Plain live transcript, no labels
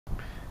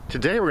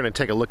Today we're going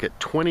to take a look at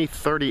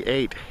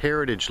 2038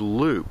 Heritage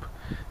Loop.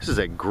 This is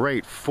a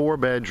great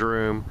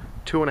 4-bedroom,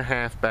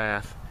 2.5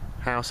 bath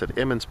house at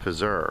Emmen's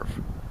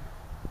Preserve.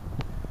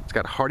 It's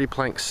got hardy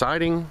plank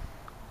siding,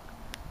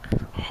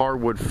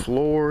 hardwood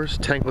floors,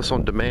 tankless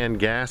on demand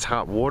gas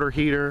hot water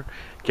heater,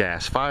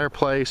 gas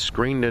fireplace,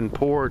 screened in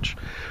porch.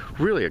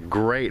 Really a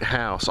great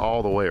house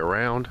all the way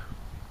around.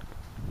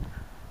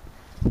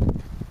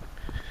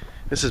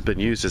 This has been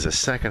used as a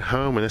second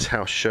home, and this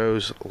house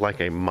shows like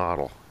a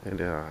model. And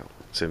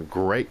it's in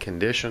great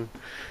condition,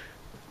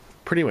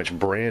 pretty much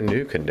brand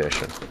new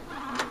condition.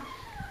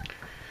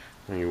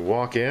 When you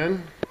walk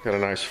in, got a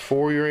nice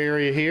foyer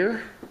area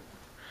here.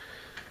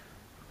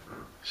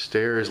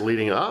 Stairs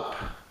leading up.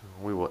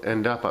 We will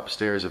end up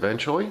upstairs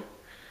eventually.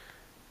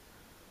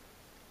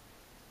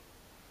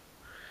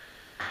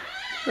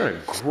 Got a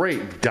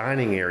great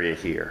dining area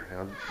here.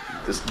 Now,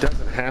 this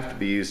doesn't have to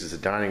be used as a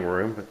dining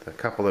room, but the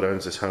couple that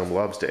owns this home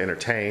loves to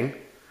entertain,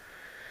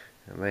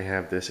 and they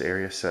have this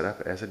area set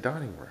up as a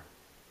dining room.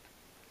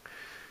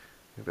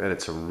 They've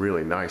added some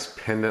really nice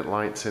pendant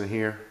lights in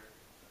here.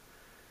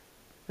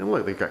 And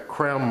look, they've got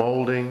crown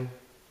molding,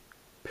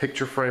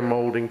 picture frame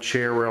molding,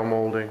 chair rail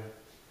molding.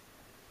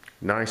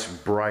 Nice,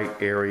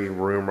 bright, airy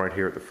room right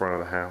here at the front of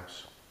the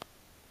house.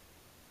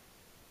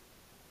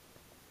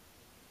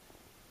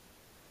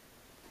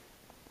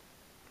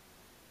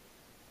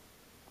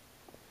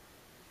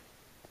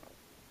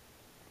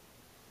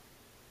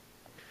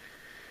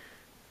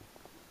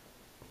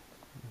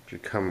 If you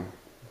come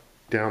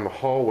down the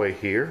hallway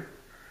here,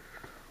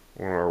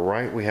 on our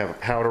right we have a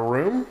powder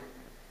room.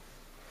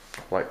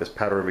 I like this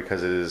powder room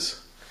because it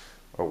is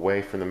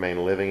away from the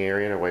main living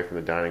area and away from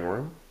the dining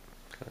room.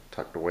 Kind of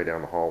tucked away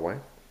down the hallway.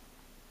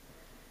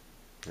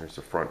 There's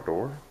the front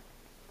door.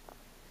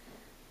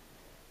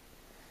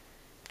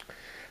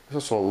 There's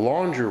also a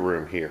laundry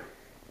room here.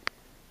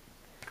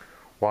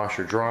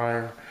 Washer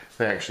dryer.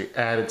 They actually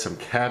added some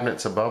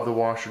cabinets above the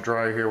washer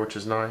dryer here, which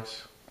is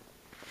nice.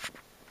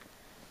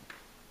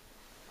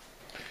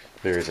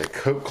 There is a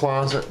coat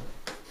closet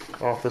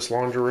off this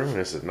laundry room.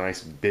 This is a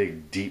nice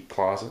big deep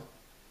closet.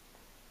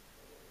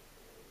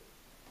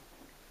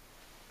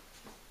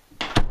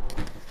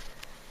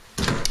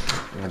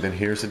 And then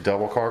here's a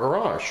double car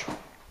garage.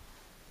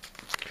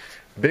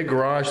 Big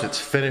garage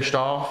that's finished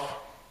off.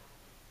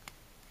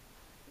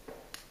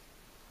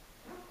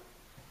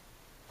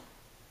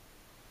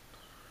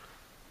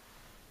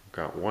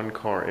 Got one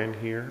car in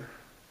here.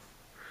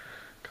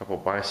 A couple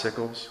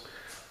bicycles.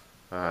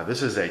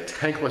 This is a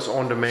tankless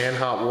on-demand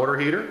hot water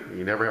heater.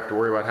 You never have to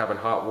worry about having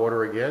hot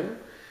water again.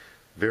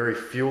 Very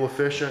fuel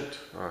efficient,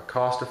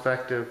 cost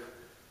effective.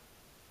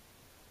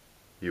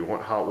 You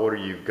want hot water,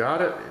 you've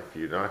got it. If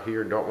you're not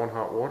here and don't want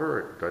hot water,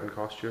 it doesn't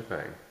cost you a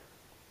thing.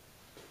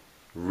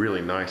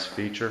 Really nice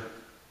feature.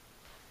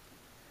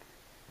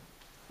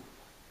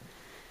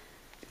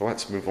 Well,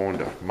 let's move on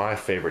to my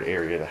favorite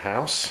area of the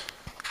house.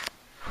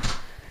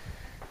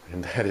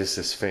 And that is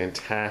this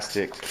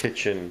fantastic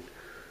kitchen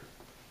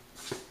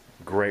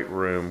great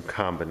room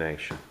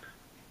combination.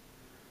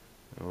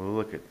 Oh,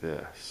 look at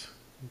this.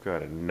 We've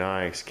got a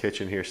nice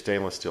kitchen here,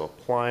 stainless steel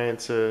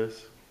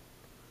appliances.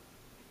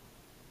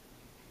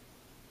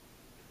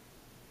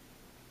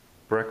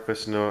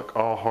 Breakfast nook,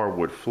 all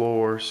hardwood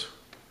floors.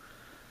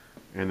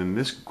 And then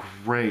this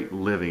great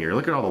living area.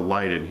 Look at all the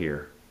light in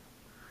here.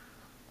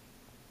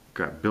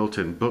 Got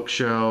built-in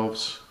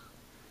bookshelves,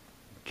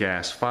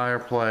 gas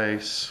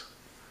fireplace,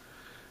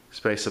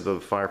 space above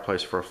the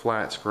fireplace for a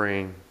flat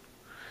screen.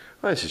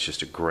 This is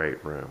just a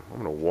great room.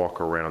 I'm going to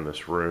walk around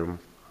this room.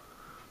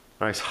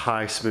 Nice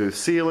high smooth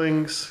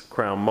ceilings,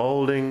 crown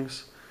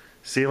moldings,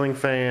 ceiling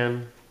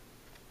fan.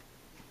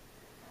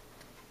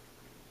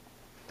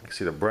 You can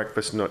see the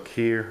breakfast nook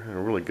here, and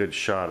a really good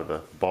shot of the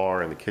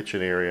bar and the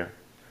kitchen area.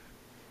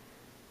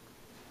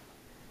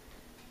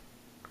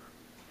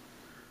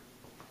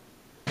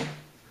 This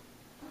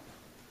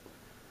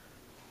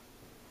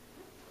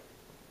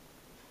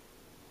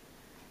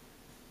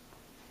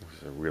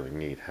is a really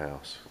neat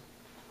house.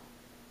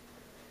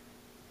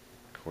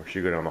 Of course,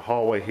 you go down the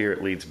hallway here,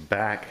 it leads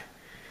back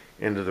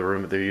into the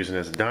room that they're using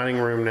as a dining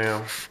room now.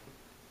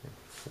 You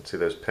can see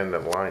those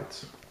pendant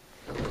lights.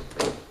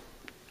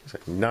 It's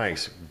a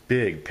nice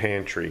big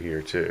pantry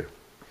here too.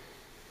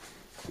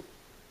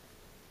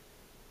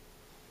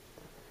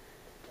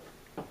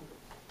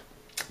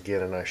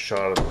 Get a nice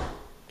shot of the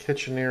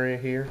kitchen area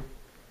here.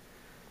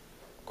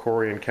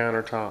 Corian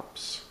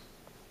countertops.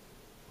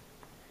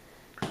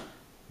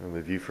 And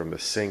the view from the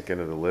sink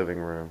into the living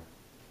room.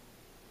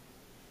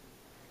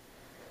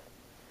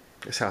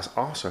 This house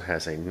also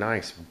has a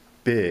nice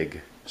big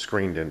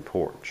screened-in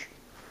porch.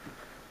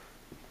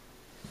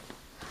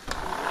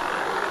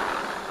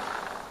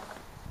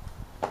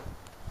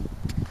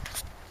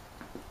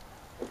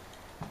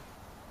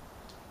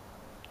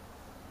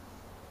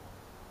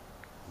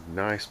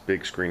 Nice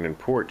big screened-in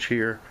porch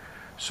here.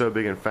 So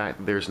big, in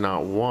fact, there's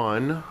not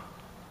one,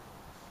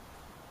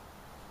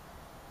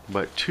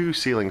 but 2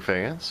 ceiling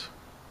fans.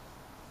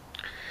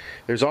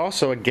 There's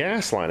also a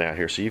gas line out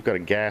here, so you've got a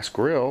gas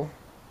grill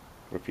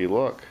If you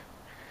look,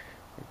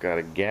 we've got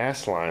a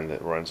gas line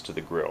that runs to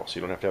the grill, so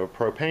you don't have to have a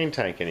propane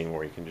tank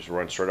anymore. You can just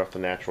run straight off the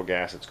natural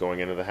gas that's going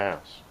into the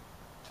house.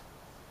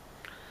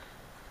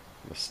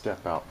 Let's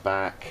step out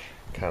back,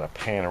 kind of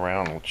pan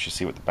around and let you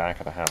see what the back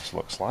of the house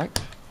looks like.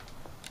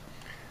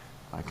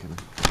 I can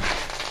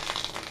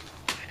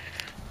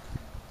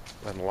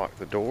unlock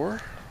the door.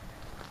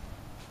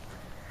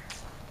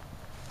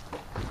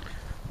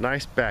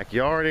 Nice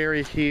backyard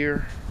area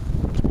here.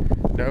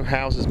 No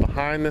houses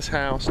behind this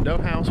house. No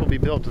house will be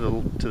built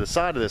to the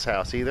side of this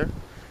house either.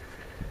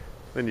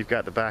 Then you've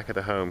got the back of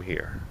the home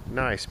here.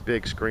 Nice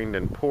big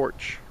screened-in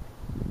porch.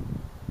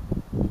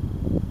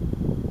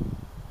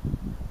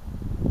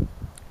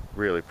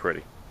 Really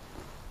pretty.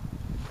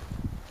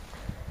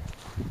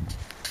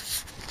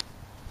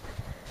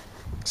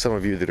 Some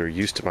of you that are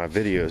used to my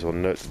videos will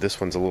note that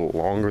this one's a little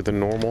longer than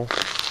normal.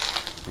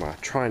 I'm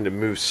trying to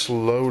move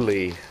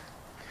slowly.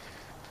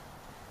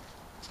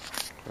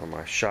 Well,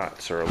 my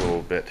shots are a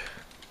little bit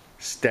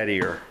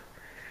steadier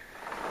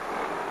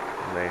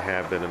than they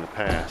have been in the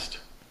past.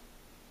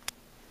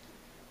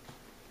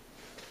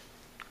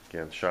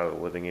 Again, shot of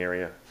the living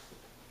area,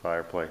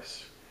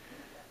 fireplace,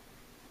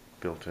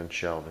 built-in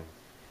shelving.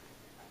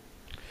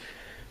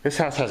 This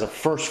house has a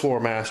first floor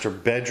master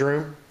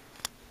bedroom.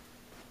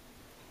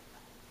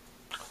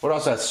 What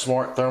else has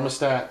smart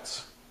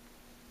thermostats?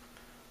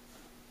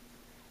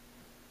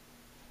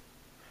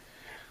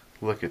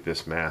 Look at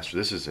this master.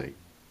 This is a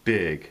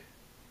big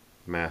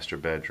master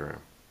bedroom.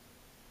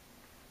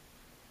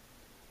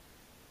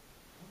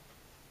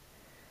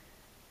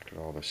 Look at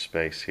all the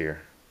space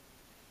here.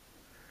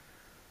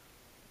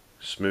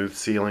 Smooth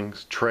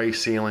ceilings, tray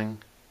ceiling,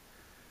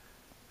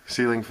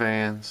 ceiling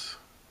fans,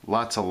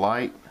 lots of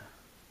light.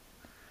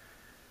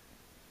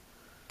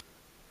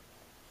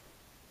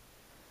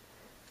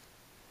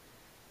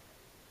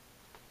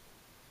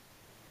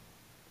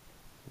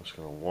 I'm just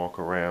going to walk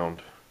around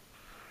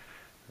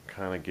and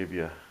kind of give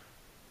you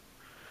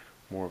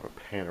more of a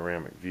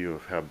panoramic view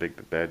of how big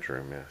the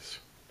bedroom is.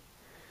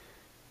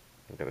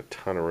 I've got a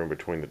ton of room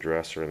between the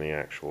dresser and the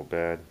actual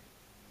bed.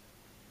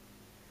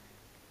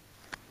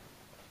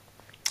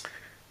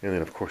 And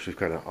then of course we've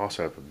got to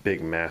also have a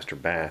big master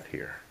bath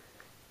here.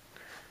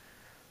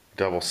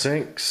 Double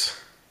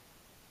sinks.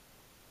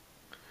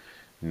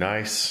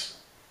 Nice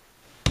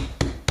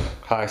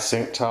high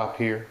sink top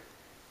here.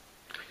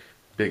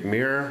 Big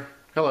mirror.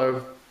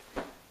 Hello.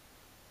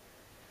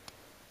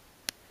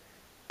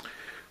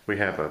 We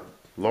have a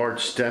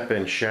large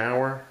step-in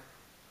shower,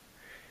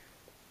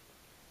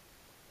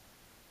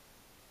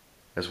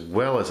 as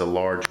well as a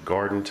large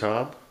garden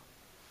tub.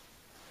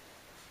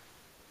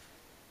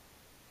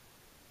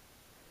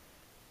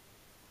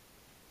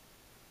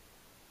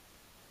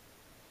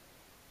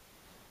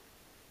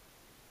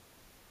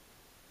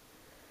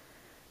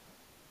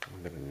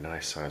 And then a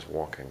nice sized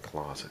walk-in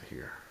closet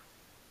here.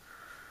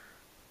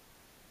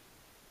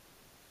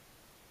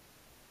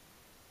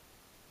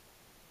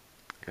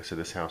 Like I said,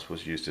 this house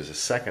was used as a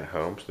second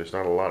home, so there's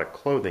not a lot of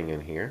clothing in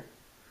here.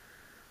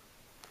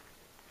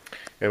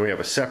 And we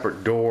have a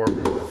separate door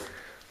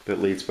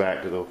that leads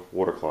back to the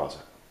water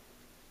closet.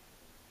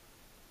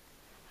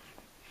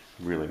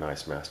 Really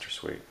nice master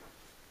suite.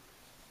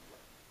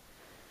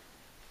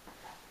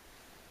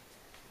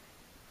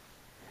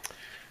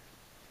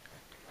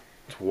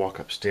 Let's walk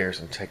upstairs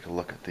and take a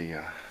look at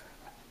the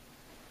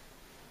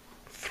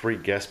 3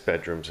 guest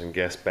bedrooms and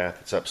guest bath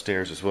that's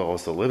upstairs, as well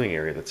as the living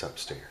area that's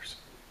upstairs.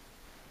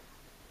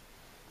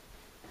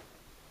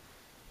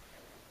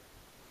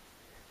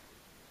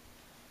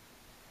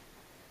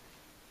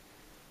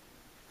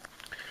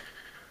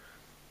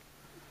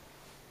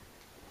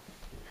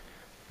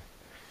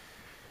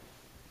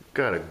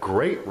 Got a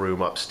great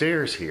room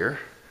upstairs here.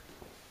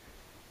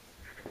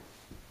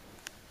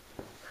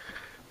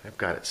 I've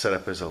got it set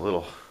up as a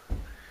little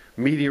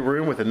media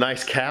room with a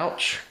nice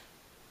couch,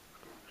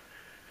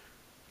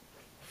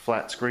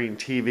 flat screen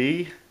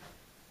TV.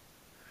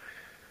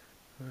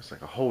 There's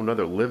like a whole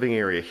nother living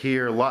area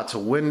here. Lots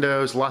of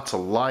windows, lots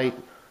of light.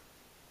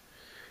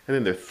 And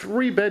then there are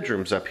 3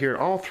 bedrooms up here.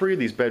 All 3 of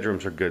these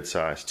bedrooms are good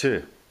size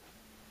too.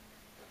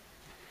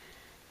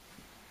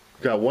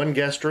 Got 1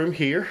 guest room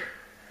here.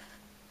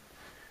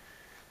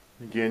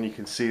 Again, you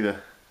can see the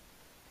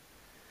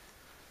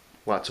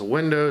lots of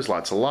windows,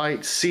 lots of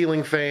light,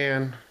 ceiling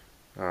fan,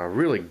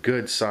 really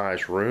good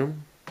sized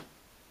room.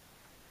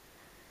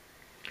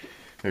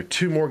 There are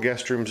 2 more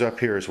guest rooms up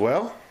here as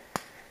well.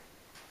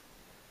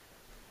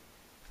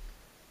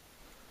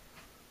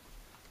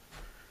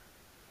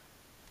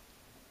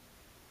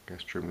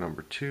 Guest room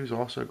number 2 is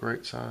also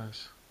great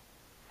size.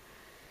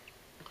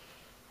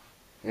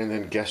 And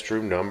then guest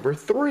room number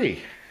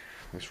 3.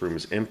 This room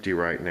is empty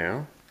right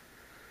now.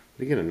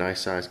 But again, a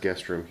nice sized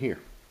guest room here.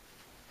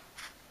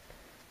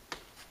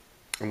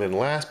 And then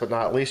last but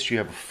not least, you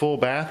have a full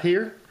bath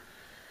here.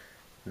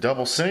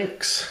 Double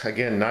sinks.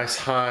 Again, nice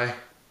high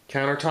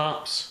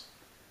countertops.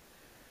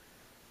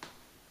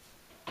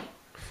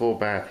 Full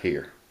bath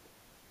here.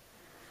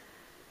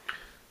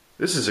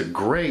 This is a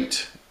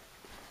great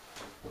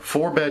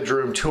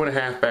 4-bedroom,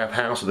 2.5-bath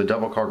house with a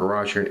double-car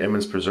garage here in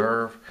Emmons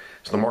Preserve.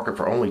 It's on the market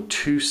for only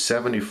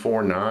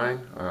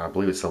 $274,900. I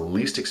believe it's the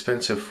least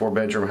expensive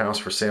 4-bedroom house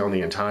for sale in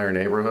the entire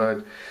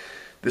neighborhood.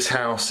 This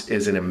house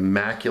is in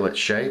immaculate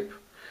shape.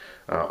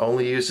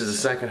 Only used as a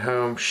second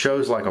home.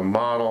 Shows like a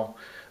model.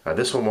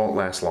 This one won't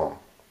last long.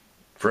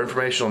 For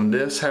information on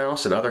this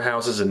house and other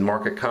houses in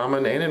Market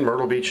Common and in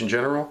Myrtle Beach in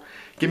general,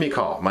 give me a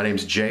call. My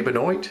name's Jay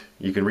Bonnoitt.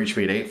 You can reach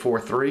me at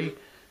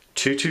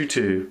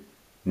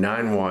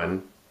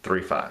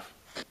 843-222-9135.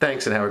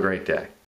 Thanks and have a great day.